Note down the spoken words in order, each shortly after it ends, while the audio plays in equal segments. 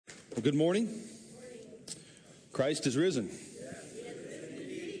Well, good morning. Christ is risen.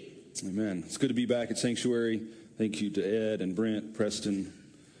 Amen. It's good to be back at Sanctuary. Thank you to Ed and Brent, Preston,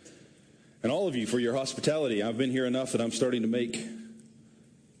 and all of you for your hospitality. I've been here enough that I'm starting to make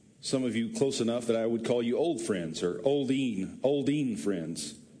some of you close enough that I would call you old friends or oldeen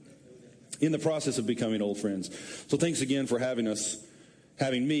friends. In the process of becoming old friends. So thanks again for having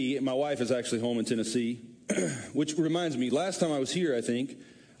me. My wife is actually home in Tennessee, which reminds me, last time I was here, I think,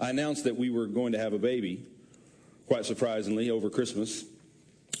 I announced that we were going to have a baby, quite surprisingly, over Christmas.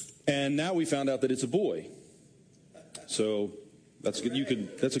 And now we found out that it's a boy. So that's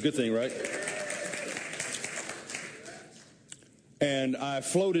good. That's a good thing, right? And I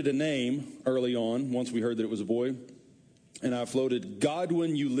floated a name early on, once we heard that it was a boy. And I floated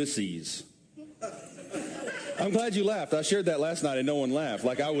Godwin Ulysses. I'm glad you laughed. I shared that last night and no one laughed.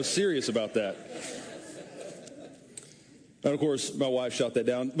 Like I was serious about that. And of course, my wife shot that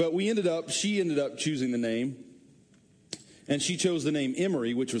down. But she ended up choosing the name. And she chose the name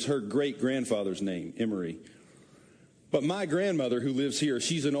Emery, which was her great-grandfather's name, Emery. But my grandmother, who lives here,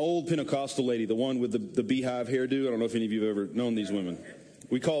 she's an old Pentecostal lady, the one with the beehive hairdo. I don't know if any of you have ever known these women.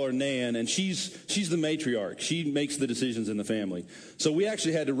 We call her Nan, and she's the matriarch. She makes the decisions in the family. So we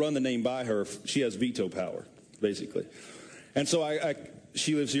actually had to run the name by her. She has veto power, basically. And so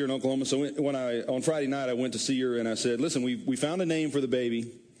she lives here in Oklahoma. So on Friday night, I went to see her, and I said, listen, we found a name for the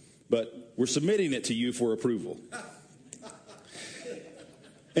baby, but we're submitting it to you for approval.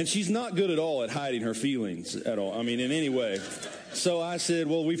 And she's not good at all at hiding her feelings at all. I mean, in any way. So I said,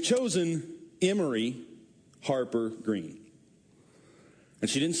 well, we've chosen Emery Harper Green. And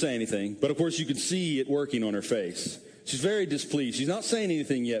she didn't say anything. But, of course, you could see it working on her face. She's very displeased. She's not saying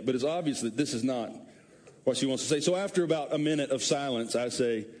anything yet, but it's obvious that this is not what she wants to say. So after about a minute of silence, I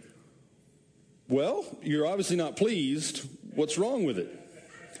say, well, you're obviously not pleased. What's wrong with it?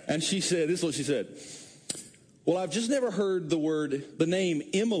 And she said, this is what she said. Well, I've just never heard the name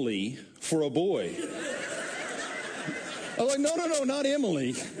Emily for a boy. I was like, no, not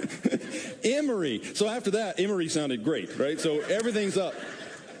Emily. Emery. So after that, Emery sounded great, right? So everything's up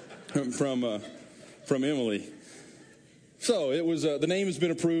from Emily. So it was the name has been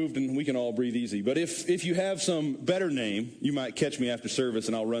approved, and we can all breathe easy. But if you have some better name, you might catch me after service,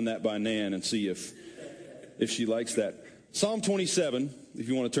 and I'll run that by Nan and see if she likes that. Psalm 27, if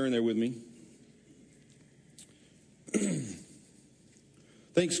you want to turn there with me.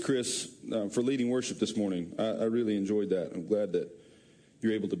 Thanks, Chris, for leading worship this morning. I really enjoyed that. I'm glad that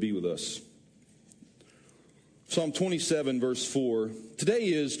you're able to be with us. Psalm 27, verse 4. Today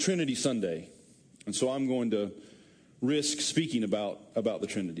is Trinity Sunday, and so I'm going to risk speaking about the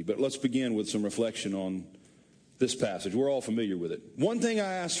Trinity. But let's begin with some reflection on this passage. We're all familiar with it. One thing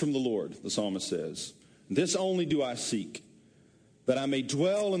I ask from the Lord, the psalmist says, this only do I seek, that I may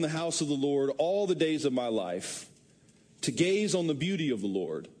dwell in the house of the Lord all the days of my life, to gaze on the beauty of the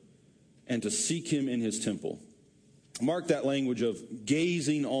Lord and to seek him in his temple. Mark that language of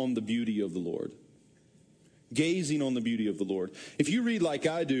gazing on the beauty of the Lord. Gazing on the beauty of the Lord. If you read like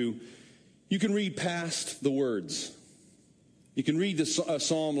I do, you can read past the words. You can read a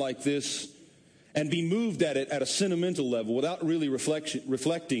psalm like this and be moved at it at a sentimental level without really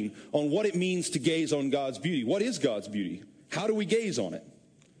reflecting on what it means to gaze on God's beauty. What is God's beauty? How do we gaze on it?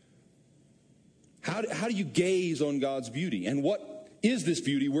 How do you gaze on God's beauty? And what is this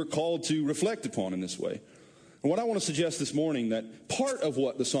beauty we're called to reflect upon in this way? And what I want to suggest this morning, that part of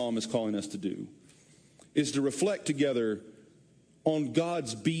what the psalm is calling us to do is to reflect together on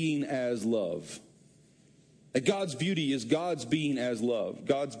God's being as love. That God's beauty is God's being as love.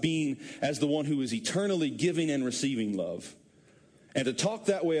 God's being as the one who is eternally giving and receiving love. And to talk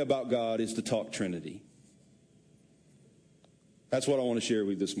that way about God is to talk Trinity. That's what I want to share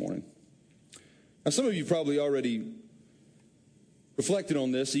with you this morning. Now, some of you probably already reflected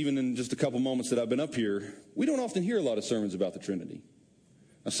on this, even in just a couple moments that I've been up here. We don't often hear a lot of sermons about the Trinity.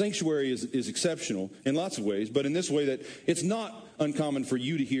 Now, Sanctuary is exceptional in lots of ways, but in this way that it's not uncommon for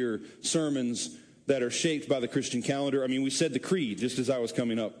you to hear sermons that are shaped by the Christian calendar. I mean, we said the creed just as I was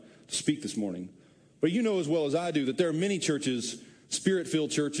coming up to speak this morning. But you know as well as I do that there are many churches, Spirit-filled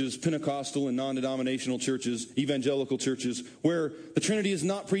churches, Pentecostal and non-denominational churches, evangelical churches, where the Trinity is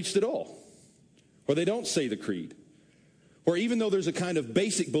not preached at all. Or they don't say the creed. Or even though there's a kind of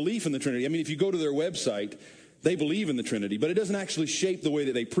basic belief in the Trinity, I mean, if you go to their website, they believe in the Trinity, but it doesn't actually shape the way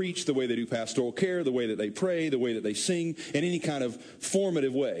that they preach, the way they do pastoral care, the way that they pray, the way that they sing, in any kind of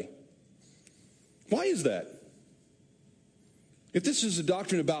formative way. Why is that? If this is a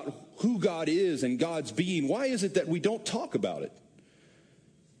doctrine about who God is and God's being, why is it that we don't talk about it?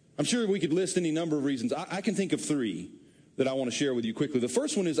 I'm sure we could list any number of reasons. I can think of three that I want to share with you quickly. The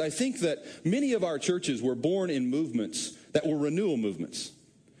first one is I think that many of our churches were born in movements that were renewal movements.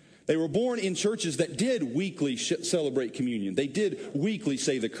 They were born in churches that did weekly celebrate communion. They did weekly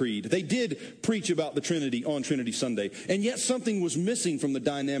say the creed. They did preach about the Trinity on Trinity Sunday. And yet something was missing from the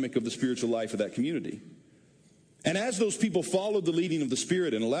dynamic of the spiritual life of that community. And as those people followed the leading of the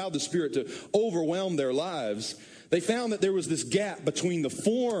Spirit and allowed the Spirit to overwhelm their lives, they found that there was this gap between the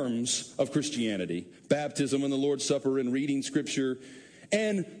forms of Christianity, baptism and the Lord's Supper and reading Scripture,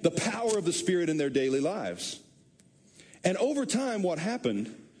 and the power of the Spirit in their daily lives. And over time, what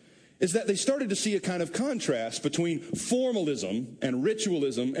happened is that they started to see a kind of contrast between formalism and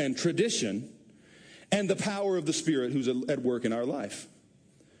ritualism and tradition and the power of the Spirit who's at work in our life.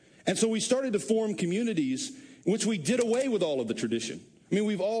 And so we started to form communities in which we did away with all of the tradition. I mean,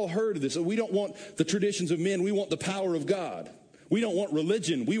 we've all heard of this. We don't want the traditions of men. We want the power of God. We don't want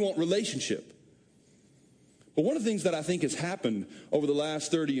religion. We want relationship. But one of the things that I think has happened over the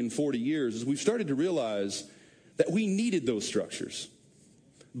last 30 and 40 years is we've started to realize that we needed those structures.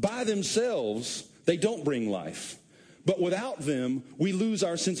 By themselves, they don't bring life. But without them, we lose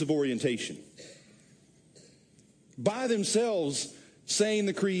our sense of orientation. By themselves, saying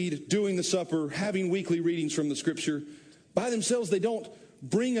the creed, doing the supper, having weekly readings from the Scripture, by themselves, they don't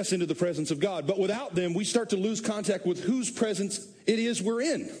bring us into the presence of God. But without them, we start to lose contact with whose presence it is we're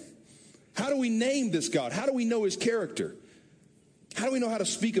in. How do we name this God? How do we know his character? How do we know how to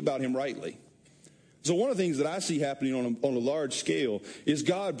speak about him rightly? So one of the things that I see happening on a large scale is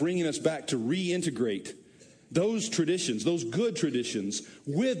God bringing us back to reintegrate those traditions, those good traditions,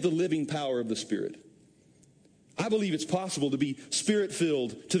 with the living power of the Spirit. I believe it's possible to be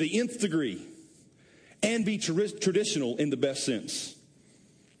Spirit-filled to the nth degree and be traditional in the best sense.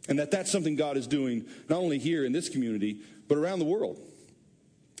 And that's something God is doing not only here in this community, but around the world.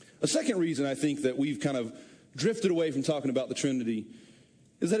 A second reason I think that we've kind of drifted away from talking about the Trinity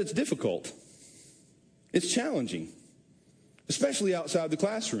is that it's difficult. It's challenging, especially outside the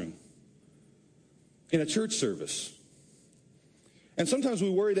classroom, in a church service. And sometimes we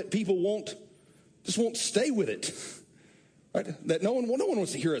worry that people won't stay with it, right? That no one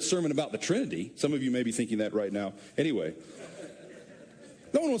wants to hear a sermon about the Trinity. Some of you may be thinking that right now. Anyway,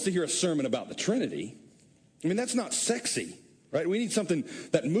 no one wants to hear a sermon about the Trinity. I mean, that's not sexy, right? We need something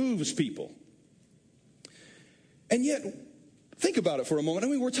that moves people. And yet, think about it for a moment. I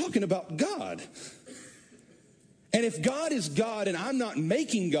mean, we're talking about God. And if God is God and I'm not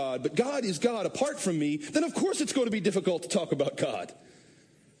making God, but God is God apart from me, then of course it's going to be difficult to talk about God.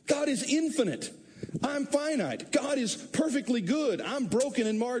 God is infinite. I'm finite. God is perfectly good. I'm broken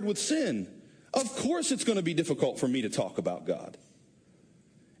and marred with sin. Of course it's going to be difficult for me to talk about God.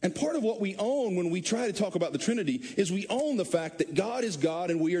 And part of what we own when we try to talk about the Trinity is we own the fact that God is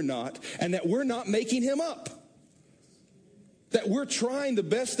God and we are not, and that we're not making him up. That we're trying the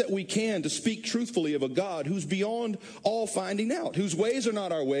best that we can to speak truthfully of a God who's beyond all finding out, whose ways are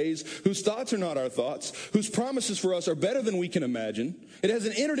not our ways, whose thoughts are not our thoughts, whose promises for us are better than we can imagine. It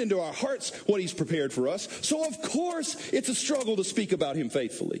hasn't entered into our hearts what he's prepared for us. So of course it's a struggle to speak about him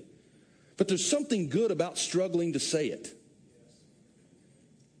faithfully. But there's something good about struggling to say it.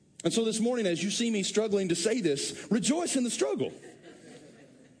 And so this morning, as you see me struggling to say this, rejoice in the struggle.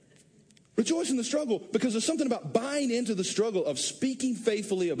 Rejoice in the struggle, because there's something about buying into the struggle of speaking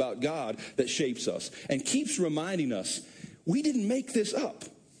faithfully about God that shapes us and keeps reminding us, we didn't make this up.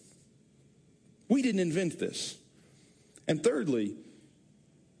 We didn't invent this. And thirdly,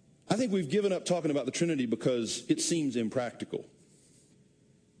 I think we've given up talking about the Trinity because it seems impractical.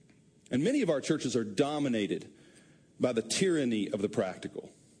 And many of our churches are dominated by the tyranny of the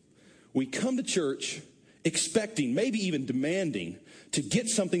practical. We come to church expecting, maybe even demanding, to get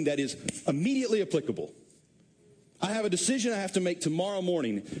something that is immediately applicable. I have a decision I have to make tomorrow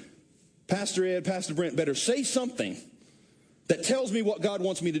morning. Pastor Ed, Pastor Brent better say something that tells me what God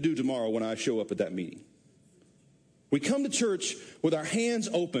wants me to do tomorrow when I show up at that meeting. We come to church with our hands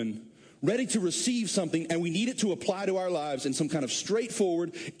open, ready to receive something, and we need it to apply to our lives in some kind of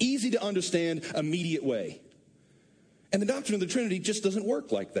straightforward, easy to understand, immediate way. And the doctrine of the Trinity just doesn't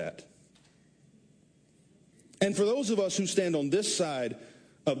work like that. And for those of us who stand on this side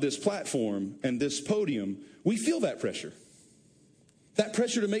of this platform and this podium, we feel that pressure. That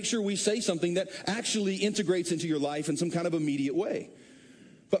pressure to make sure we say something that actually integrates into your life in some kind of immediate way.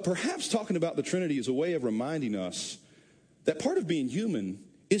 But perhaps talking about the Trinity is a way of reminding us that part of being human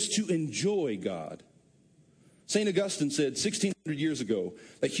is to enjoy God. St. Augustine said 1,600 years ago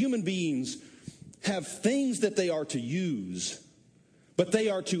that human beings have things that they are to use, but they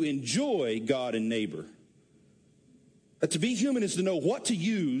are to enjoy God and neighbor. That to be human is to know what to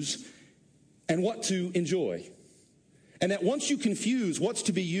use and what to enjoy. And that once you confuse what's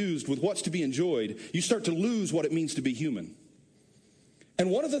to be used with what's to be enjoyed, you start to lose what it means to be human. And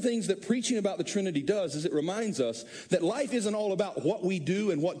one of the things that preaching about the Trinity does is it reminds us that life isn't all about what we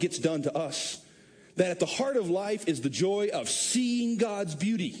do and what gets done to us. That at the heart of life is the joy of seeing God's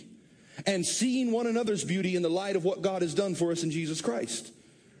beauty and seeing one another's beauty in the light of what God has done for us in Jesus Christ.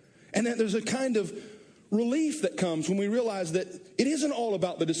 And that there's a kind of relief that comes when we realize that it isn't all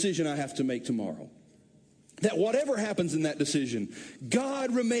about the decision I have to make tomorrow. That whatever happens in that decision,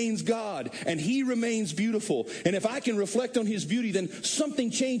 God remains God and he remains beautiful. And if I can reflect on his beauty, then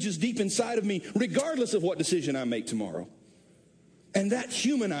something changes deep inside of me regardless of what decision I make tomorrow. And that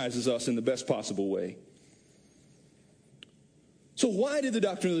humanizes us in the best possible way. So why did the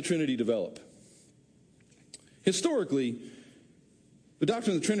doctrine of the Trinity develop? Historically, the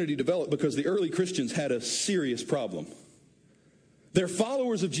doctrine of the Trinity developed because the early Christians had a serious problem. They're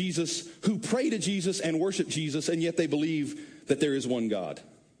followers of Jesus who pray to Jesus and worship Jesus, and yet they believe that there is one God.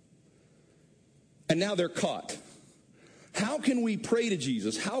 And now they're caught. How can we pray to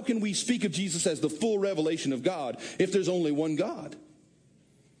Jesus? How can we speak of Jesus as the full revelation of God if there's only one God?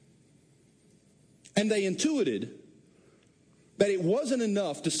 And they intuited that it wasn't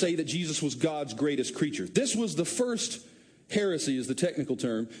enough to say that Jesus was God's greatest creature. This was the first heresy, is the technical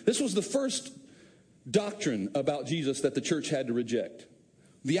term. This was the first doctrine about Jesus that the church had to reject.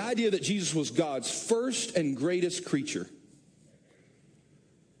 The idea that Jesus was God's first and greatest creature.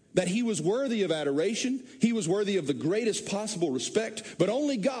 That he was worthy of adoration, he was worthy of the greatest possible respect, but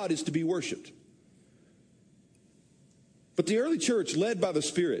only God is to be worshiped. But the early church, led by the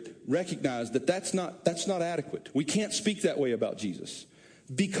Spirit, recognized that that's not adequate. We can't speak that way about Jesus.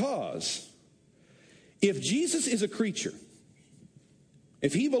 Because if Jesus is a creature,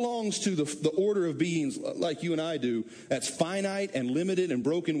 if he belongs to the order of beings like you and I do, that's finite and limited and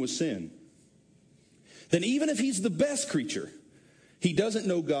broken with sin, then even if he's the best creature, he doesn't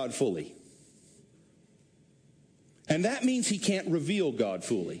know God fully. And that means he can't reveal God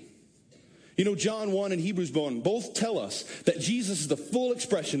fully. You know, John 1 and Hebrews 1 both tell us that Jesus is the full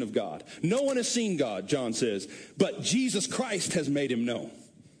expression of God. No one has seen God, John says, but Jesus Christ has made him known.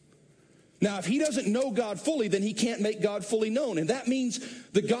 Now, if he doesn't know God fully, then he can't make God fully known. And that means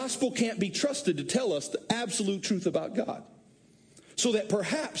the gospel can't be trusted to tell us the absolute truth about God. So that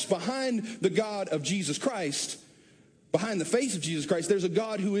perhaps behind the God of Jesus Christ, behind the face of Jesus Christ, there's a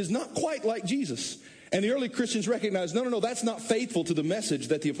God who is not quite like Jesus. And the early Christians recognized, no, that's not faithful to the message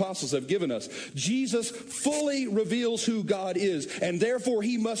that the apostles have given us. Jesus fully reveals who God is, and therefore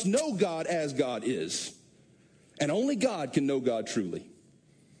he must know God as God is. And only God can know God truly.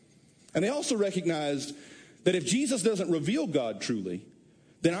 And they also recognized that if Jesus doesn't reveal God truly,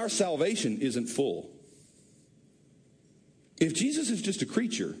 then our salvation isn't full. If Jesus is just a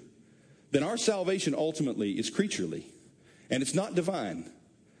creature, then our salvation ultimately is creaturely, and it's not divine.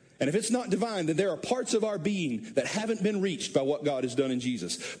 And if it's not divine, then there are parts of our being that haven't been reached by what God has done in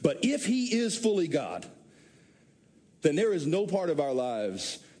Jesus. But if he is fully God, then there is no part of our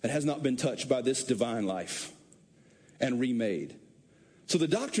lives that has not been touched by this divine life and remade. So the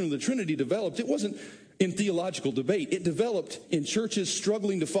doctrine of the Trinity developed. It wasn't in theological debate. It developed in churches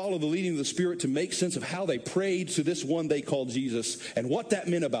struggling to follow the leading of the Spirit to make sense of how they prayed to this one they called Jesus and what that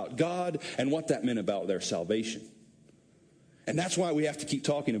meant about God and what that meant about their salvation. And that's why we have to keep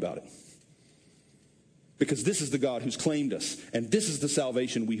talking about it. Because this is the God who's claimed us, and this is the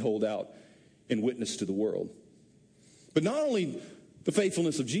salvation we hold out in witness to the world. But not only the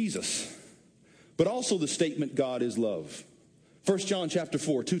faithfulness of Jesus, but also the statement, God is love. 1 John chapter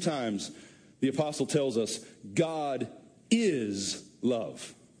 4, 2 times, the apostle tells us, God is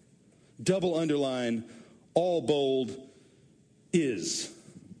love. Double underline, all bold, is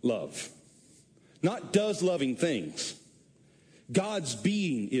love. Not does loving things. God's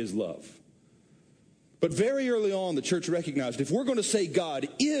being is love. But very early on, the church recognized if we're going to say God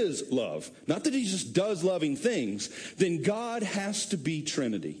is love, not that he just does loving things, then God has to be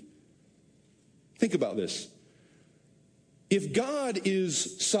Trinity. Think about this. If God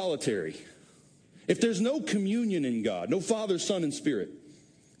is solitary, if there's no communion in God, no Father, Son, and Spirit,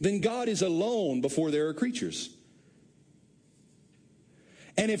 then God is alone before there are creatures.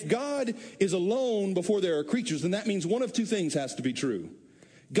 And if God is alone before there are creatures, then that means one of two things has to be true.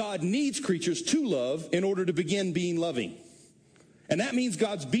 God needs creatures to love in order to begin being loving. And that means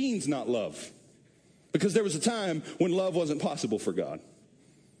God's being's not love. Because there was a time when love wasn't possible for God.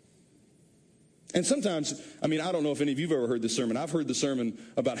 And sometimes, I don't know if any of you have ever heard this sermon. I've heard the sermon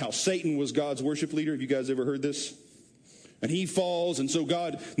about how Satan was God's worship leader. Have you guys ever heard this? And he falls, and so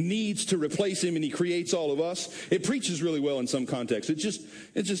God needs to replace him, and he creates all of us. It preaches really well in some contexts. It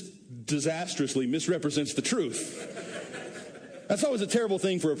just disastrously misrepresents the truth. That's always a terrible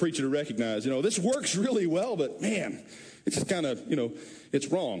thing for a preacher to recognize. This works really well, but man, it's just kind of, it's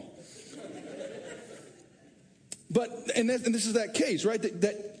wrong. And this is that case, right?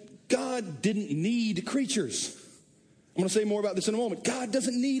 That God didn't need creatures. I'm going to say more about this in a moment. God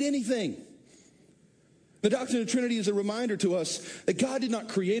doesn't need anything. The doctrine of the Trinity is a reminder to us that God did not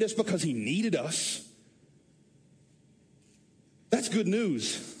create us because he needed us. That's good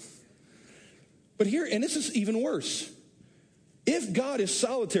news. But here, and this is even worse. If God is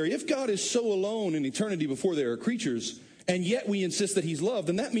solitary, if God is so alone in eternity before there are creatures, and yet we insist that he's loved,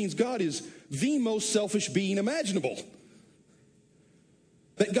 then that means God is the most selfish being imaginable.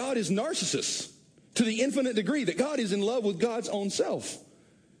 That God is narcissist to the infinite degree, that God is in love with God's own self.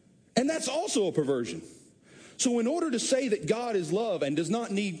 And that's also a perversion. So in order to say that God is love and does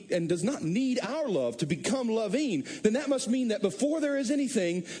not need our love to become loving, then that must mean that before there is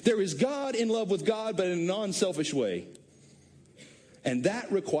anything, there is God in love with God, but in a non-selfish way. And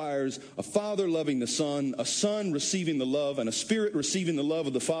that requires a father loving the son, a son receiving the love, and a spirit receiving the love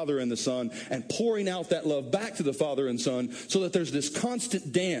of the Father and the Son, and pouring out that love back to the Father and Son, so that there's this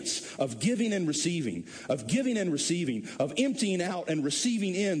constant dance of giving and receiving, of emptying out and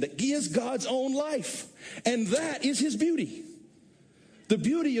receiving in, that is God's own life. And that is his beauty. The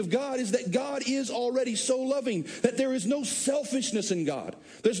beauty of God is that God is already so loving that there is no selfishness in God.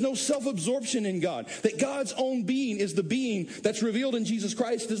 There's no self-absorption in God. That God's own being is the being that's revealed in Jesus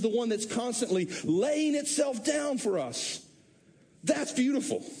Christ, is the one that's constantly laying itself down for us. That's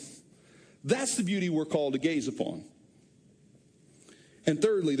beautiful. That's the beauty we're called to gaze upon. And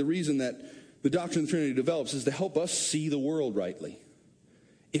thirdly, the reason that the doctrine of the Trinity develops is to help us see the world rightly.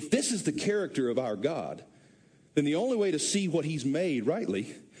 If this is the character of our God, then the only way to see what he's made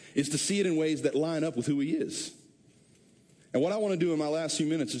rightly is to see it in ways that line up with who he is. And what I want to do in my last few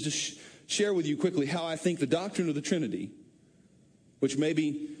minutes is just share with you quickly how I think the doctrine of the Trinity, which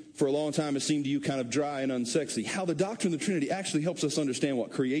maybe for a long time has seemed to you kind of dry and unsexy, how the doctrine of the Trinity actually helps us understand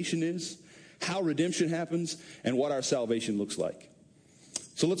what creation is, how redemption happens, and what our salvation looks like.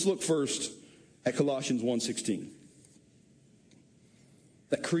 So let's look first at Colossians 1:16.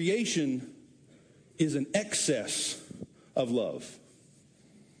 That creation is an excess of love.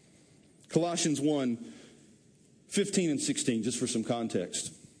 Colossians 1:15 and 16, just for some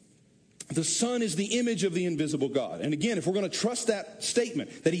context. The Son is the image of the invisible God. And again, if we're going to trust that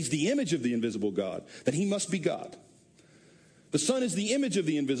statement, that he's the image of the invisible God, then he must be God. The Son is the image of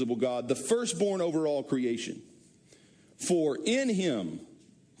the invisible God, the firstborn over all creation. For in him,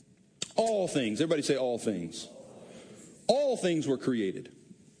 all things, everybody say all things. All things were created.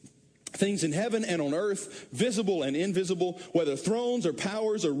 Things in heaven and on earth, visible and invisible, whether thrones or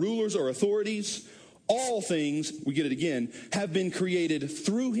powers or rulers or authorities, all things, we get it again, have been created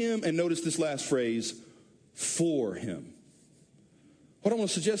through him, and notice this last phrase, for him. What I want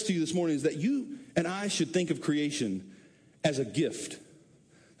to suggest to you this morning is that you and I should think of creation as a gift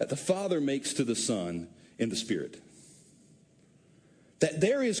that the Father makes to the Son in the Spirit. That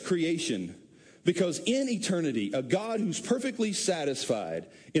there is creation because in eternity, a God who's perfectly satisfied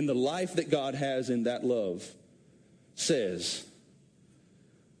in the life that God has in that love says,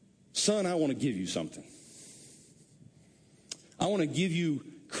 Son, I want to give you something. I want to give you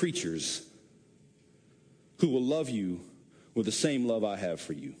creatures who will love you with the same love I have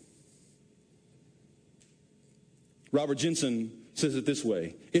for you. Robert Jensen says it this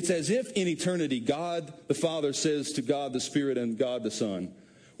way. It's as if in eternity, God the Father says to God the Spirit and God the Son,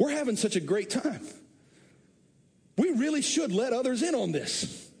 we're having such a great time. We really should let others in on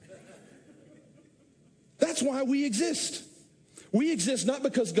this. That's why we exist. We exist not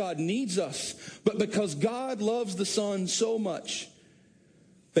because God needs us, but because God loves the Son so much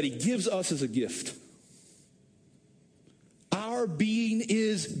that he gives us as a gift. Our being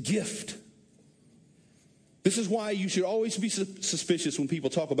is gift. This is why you should always be suspicious when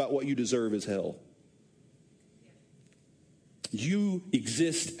people talk about what you deserve as hell. You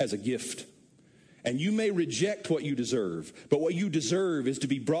exist as a gift. And you may reject what you deserve, but what you deserve is to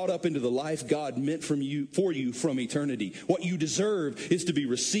be brought up into the life God meant for you from eternity. What you deserve is to be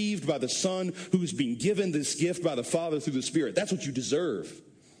received by the Son who's been given this gift by the Father through the Spirit. That's what you deserve.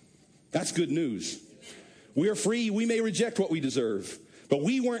 That's good news. We are free. We may reject what we deserve, but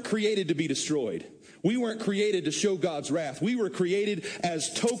we weren't created to be destroyed. We weren't created to show God's wrath. We were created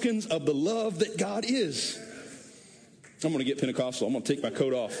as tokens of the love that God is. I'm going to get Pentecostal. I'm going to take my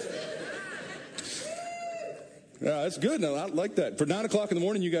coat off. Yeah, that's good. No, I like that. For 9 o'clock in the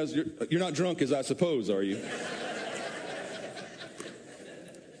morning, you guys, you're not drunk as I suppose, are you?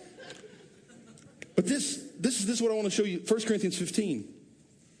 But this is what I want to show you. 1 Corinthians 15.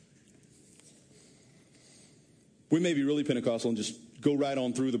 We may be really Pentecostal and just go right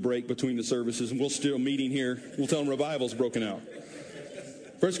on through the break between the services, and we'll still meeting here. We'll tell them revival's broken out.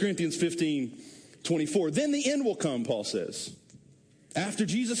 1 Corinthians 15:24. Then the end will come, Paul says. After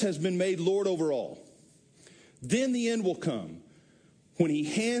Jesus has been made Lord over all, then the end will come when he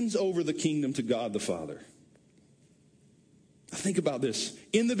hands over the kingdom to God the Father. Think about this.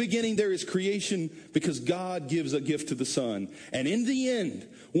 In the beginning there is creation because God gives a gift to the Son. And in the end,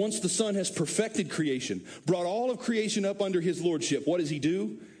 once the Son has perfected creation, brought all of creation up under his lordship, what does he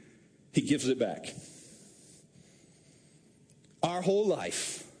do? He gives it back. Our whole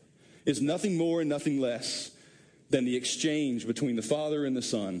life is nothing more and nothing less than the exchange between the Father and the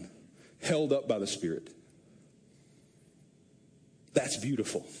Son, held up by the Spirit. That's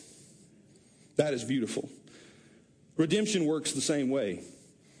beautiful. That is beautiful. Redemption works the same way.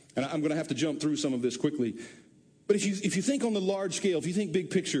 And I'm going to have to jump through some of this quickly. But if you think on the large scale, if you think big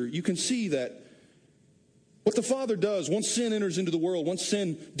picture, you can see that what the Father does, once sin enters into the world, once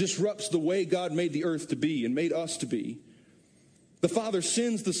sin disrupts the way God made the earth to be and made us to be, the Father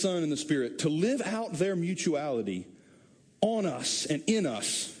sends the Son and the Spirit to live out their mutuality on us and in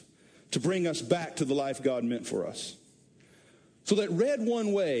us to bring us back to the life God meant for us. So that read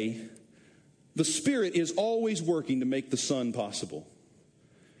one way, the Spirit is always working to make the Son possible.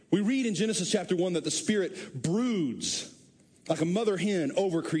 We read in Genesis chapter 1 that the Spirit broods like a mother hen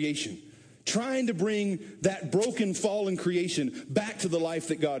over creation, trying to bring that broken, fallen creation back to the life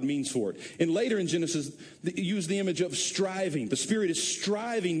that God means for it. And later in Genesis, use the image of striving. The Spirit is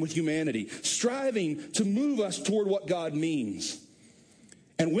striving with humanity, striving to move us toward what God means.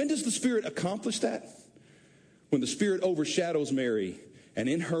 And when does the Spirit accomplish that? When the Spirit overshadows Mary, and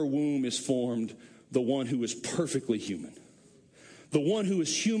in her womb is formed the one who is perfectly human. The one who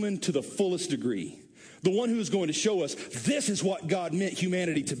is human to the fullest degree. The one who is going to show us this is what God meant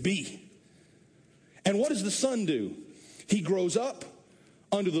humanity to be. And what does the Son do? He grows up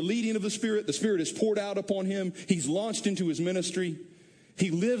under the leading of the Spirit. The Spirit is poured out upon him. He's launched into his ministry. He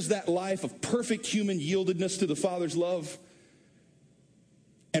lives that life of perfect human yieldedness to the Father's love.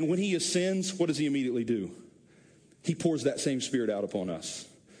 And when he ascends, what does he immediately do? He pours that same Spirit out upon us.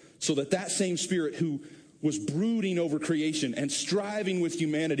 So that same Spirit who was brooding over creation and striving with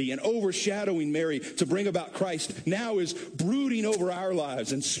humanity and overshadowing Mary to bring about Christ now is brooding over our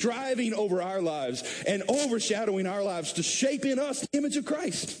lives and striving over our lives and overshadowing our lives to shape in us the image of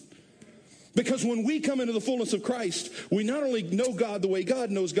Christ. Because when we come into the fullness of Christ, we not only know God the way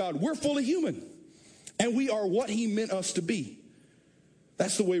God knows God, we're fully human. And we are what he meant us to be.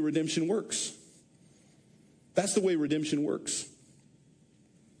 That's the way redemption works. That's the way redemption works.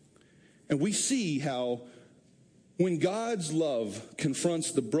 And we see how when God's love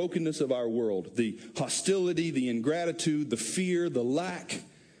confronts the brokenness of our world, the hostility, the ingratitude, the fear, the lack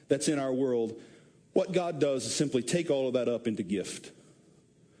that's in our world, what God does is simply take all of that up into gift.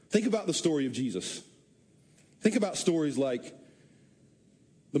 Think about the story of Jesus. Think about stories like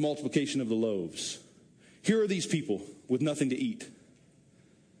the multiplication of the loaves. Here are these people with nothing to eat.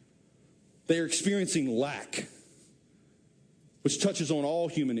 They are experiencing lack, which touches on all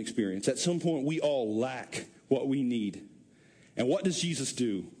human experience. At some point, we all lack what we need. And what does Jesus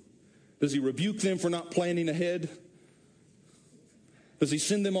do? Does he rebuke them for not planning ahead? Does he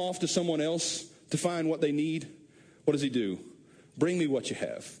send them off to someone else to find what they need? What does he do? Bring me what you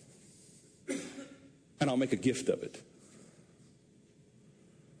have, and I'll make a gift of it.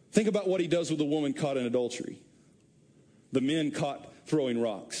 Think about what he does with the woman caught in adultery. The men caught throwing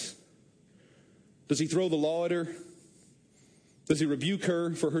rocks. Does he throw the law at her? Does he rebuke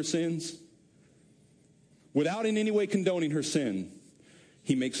her for her sins? Without in any way condoning her sin,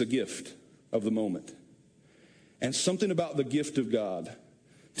 he makes a gift of the moment. And something about the gift of God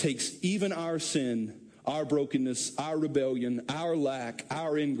takes even our sin, our brokenness, our rebellion, our lack,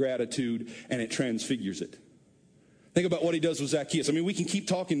 our ingratitude, and it transfigures it. Think about what he does with Zacchaeus. I mean, we can keep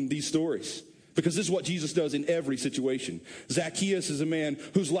talking these stories because this is what Jesus does in every situation. Zacchaeus is a man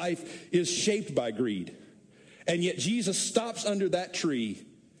whose life is shaped by greed. And yet Jesus stops under that tree.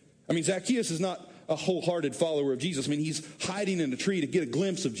 I mean, Zacchaeus is not a wholehearted follower of Jesus. I mean, he's hiding in a tree to get a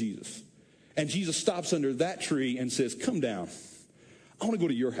glimpse of Jesus. And Jesus stops under that tree and says, come down. I want to go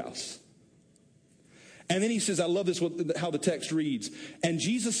to your house. And then he says, I love this, how the text reads. And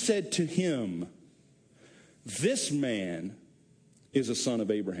Jesus said to him, this man is a son of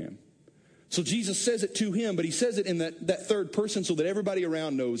Abraham. So Jesus says it to him, but he says it in that third person so that everybody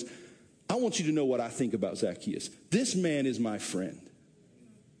around knows, I want you to know what I think about Zacchaeus. This man is my friend.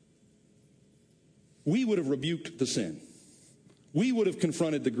 We would have rebuked the sin. We would have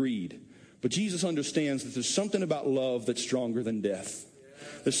confronted the greed. But Jesus understands that there's something about love that's stronger than death.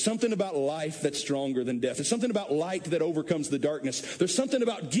 There's something about life that's stronger than death. There's something about light that overcomes the darkness. There's something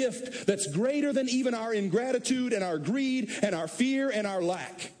about gift that's greater than even our ingratitude and our greed and our fear and our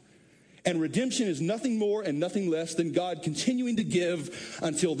lack. And redemption is nothing more and nothing less than God continuing to give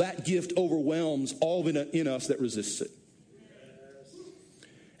until that gift overwhelms all in us that resists it.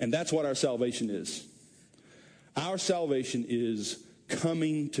 And that's what our salvation is. Our salvation is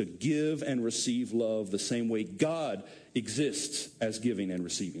coming to give and receive love the same way God exists as giving and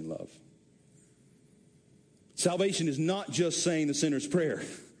receiving love. Salvation is not just saying the sinner's prayer.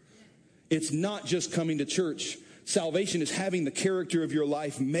 It's not just coming to church. Salvation is having the character of your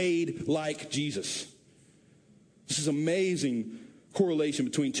life made like Jesus. This is amazing correlation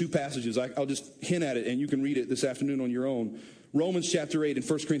between two passages. I'll just hint at it, and you can read it this afternoon on your own. Romans chapter 8 and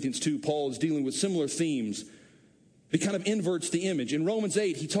 1 Corinthians 2, Paul is dealing with similar themes. He kind of inverts the image. In Romans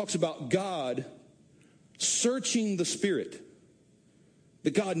 8, he talks about God searching the Spirit.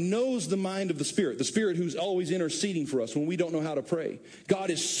 That God knows the mind of the Spirit who's always interceding for us when we don't know how to pray. God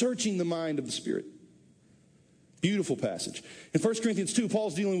is searching the mind of the Spirit. Beautiful passage. In 1 Corinthians 2,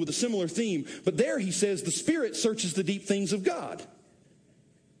 Paul's dealing with a similar theme, but there he says the Spirit searches the deep things of God.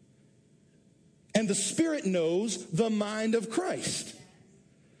 And the Spirit knows the mind of Christ.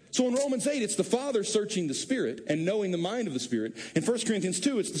 So in Romans 8, it's the Father searching the Spirit and knowing the mind of the Spirit. In 1 Corinthians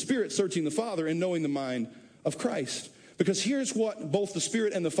 2, it's the Spirit searching the Father and knowing the mind of Christ. Because here's what both the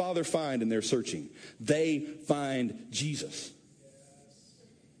Spirit and the Father find in their searching. They find Jesus.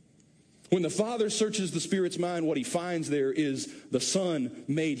 When the Father searches the Spirit's mind, what he finds there is the Son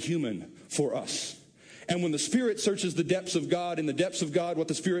made human for us. And when the Spirit searches the depths of God, in the depths of God, what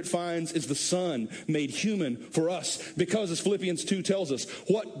the Spirit finds is the Son made human for us. Because as Philippians 2 tells us,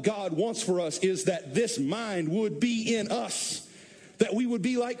 what God wants for us is that this mind would be in us. That we would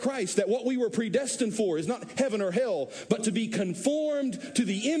be like Christ. That what we were predestined for is not heaven or hell, but to be conformed to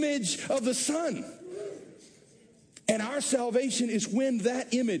the image of the Son. And our salvation is when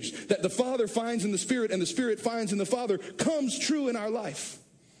that image that the Father finds in the Spirit and the Spirit finds in the Father comes true in our life.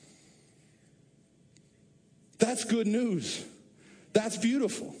 That's good news. That's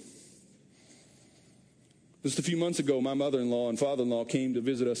beautiful. Just a few months ago, my mother-in-law and father-in-law came to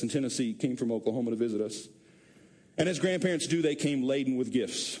visit us in Tennessee, came from Oklahoma to visit us. And as grandparents do, they came laden with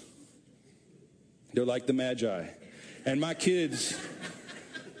gifts. They're like the Magi. And my kids...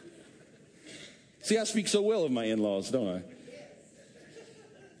 See, I speak so well of my in-laws, don't I?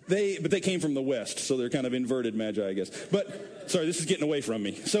 But they came from the West, so they're kind of inverted Magi, I guess. But, sorry, this is getting away from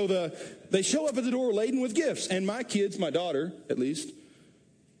me. So they show up at the door laden with gifts. And my kids, my daughter, at least,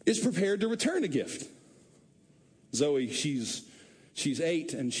 is prepared to return a gift. Zoe, she's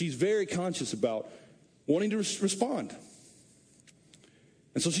 8, and she's very conscious about wanting to respond.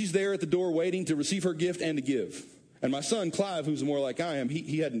 And so she's there at the door waiting to receive her gift and to give. And my son, Clive, who's more like I am,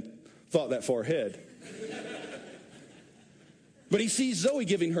 he hadn't thought that far ahead. But he sees Zoe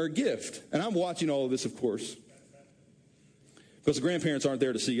giving her a gift. And I'm watching all of this, of course. Because the grandparents aren't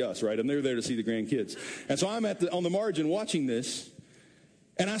there to see us, right? And they're there to see the grandkids. And so I'm on the margin watching this.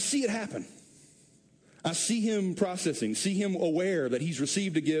 And I see it happen. I see him processing, see him aware that he's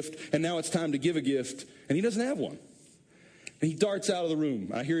received a gift. And now it's time to give a gift. And he doesn't have one. And he darts out of the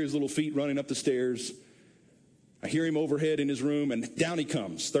room. I hear his little feet running up the stairs. I hear him overhead in his room, and down he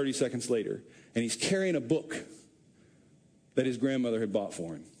comes 30 seconds later. And he's carrying a book that his grandmother had bought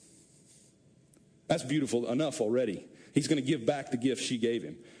for him. That's beautiful enough already. He's going to give back the gift she gave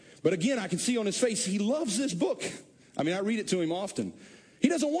him. But again, I can see on his face, he loves this book. I mean, I read it to him often. He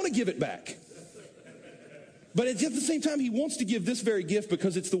doesn't want to give it back. But at the same time, he wants to give this very gift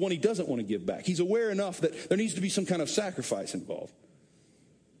because it's the one he doesn't want to give back. He's aware enough that there needs to be some kind of sacrifice involved.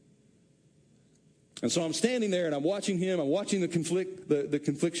 And so I'm standing there and I'm watching him. I'm watching the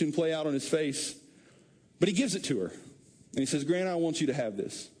confliction play out on his face. But he gives it to her. And he says, "Grandma, I want you to have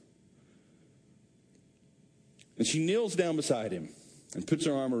this." And she kneels down beside him and puts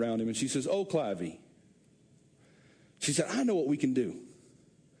her arm around him. And she says, "Oh, Clivey." She said, "I know what we can do.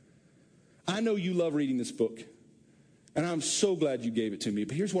 I know you love reading this book. And I'm so glad you gave it to me.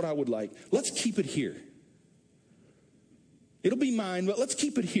 But here's what I would like. Let's keep it here. It'll be mine, but let's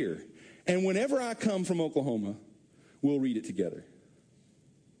keep it here. And whenever I come from Oklahoma, we'll read it together."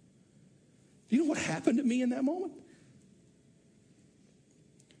 Do you know what happened to me in that moment?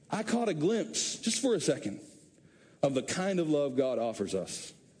 I caught a glimpse, just for a second, of the kind of love God offers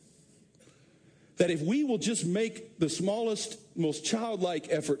us. That if we will just make the smallest, most childlike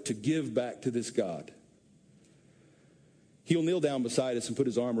effort to give back to this God, he'll kneel down beside us and put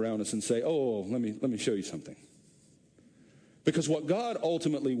his arm around us and say, "Oh, let me show you something." Because what God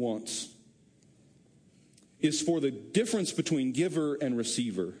ultimately wants is for the difference between giver and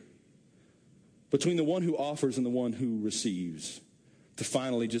receiver, between the one who offers and the one who receives, to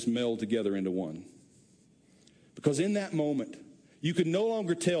finally just meld together into one. Because in that moment, you could no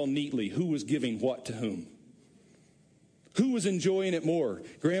longer tell neatly who was giving what to whom. Who was enjoying it more,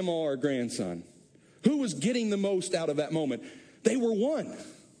 grandma or grandson? Who was getting the most out of that moment? They were one.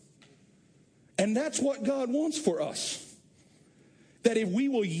 And that's what God wants for us. That if we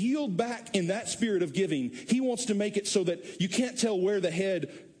will yield back in that spirit of giving, he wants to make it so that you can't tell where the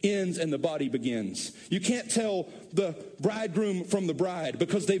head ends and the body begins. You can't tell the bridegroom from the bride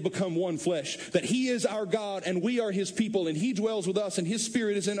because they become one flesh. That he is our God and we are his people and he dwells with us and his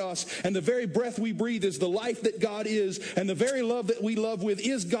spirit is in us. And the very breath we breathe is the life that God is. And the very love that we love with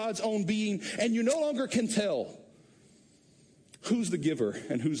is God's own being. And you no longer can tell who's the giver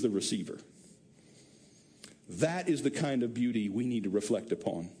and who's the receiver. That is the kind of beauty we need to reflect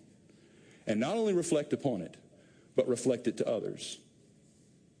upon. And not only reflect upon it, but reflect it to others.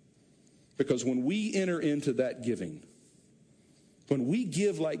 Because when we enter into that giving, when we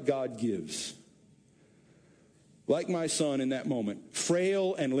give like God gives, like my son in that moment,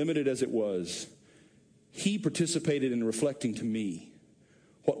 frail and limited as it was, he participated in reflecting to me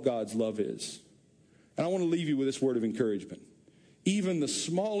what God's love is. And I want to leave you with this word of encouragement. Even the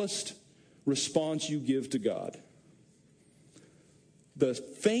smallest response you give to God, the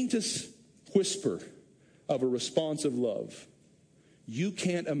faintest whisper of a response of love, you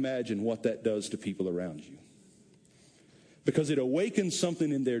can't imagine what that does to people around you. Because it awakens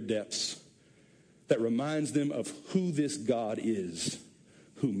something in their depths that reminds them of who this God is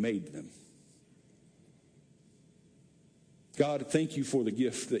who made them. God, thank you for the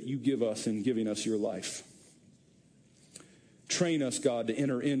gift that you give us in giving us your life. Train us, God, to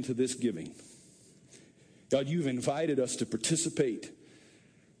enter into this giving. God, you've invited us to participate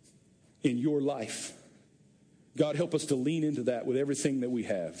in your life. God, help us to lean into that with everything that we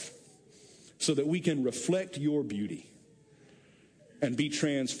have so that we can reflect your beauty and be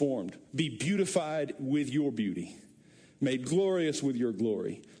transformed, be beautified with your beauty, made glorious with your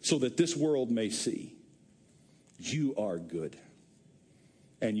glory, so that this world may see you are good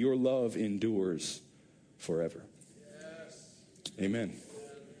and your love endures forever. Yes. Amen.